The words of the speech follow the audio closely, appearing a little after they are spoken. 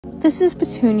This is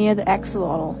Petunia the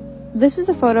axolotl. This is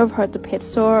a photo of her at the pet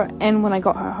store and when I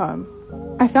got her home.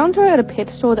 I found her at a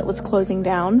pet store that was closing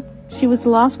down. She was the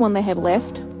last one they had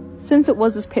left. Since it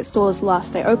was this pet store's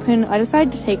last day open, I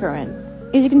decided to take her in.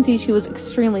 As you can see, she was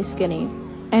extremely skinny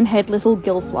and had little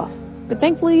gill fluff. But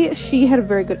thankfully, she had a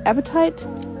very good appetite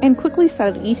and quickly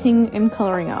started eating and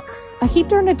colouring up. I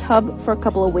kept her in a tub for a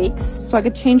couple of weeks so I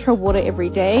could change her water every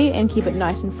day and keep it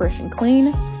nice and fresh and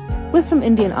clean, with some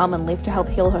Indian almond leaf to help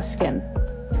heal her skin.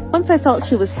 Once I felt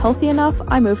she was healthy enough,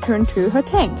 I moved her into her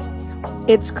tank.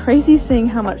 It's crazy seeing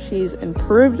how much she's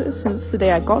improved since the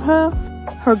day I got her.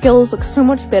 Her gills look so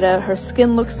much better, her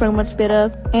skin looks so much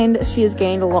better, and she has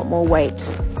gained a lot more weight.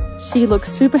 She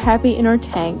looks super happy in her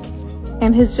tank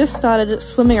and has just started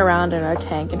swimming around in her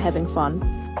tank and having fun.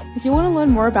 If you want to learn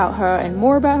more about her and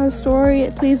more about her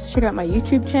story, please check out my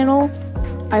YouTube channel.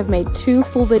 I've made 2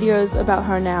 full videos about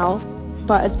her now,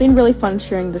 but it's been really fun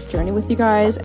sharing this journey with you guys.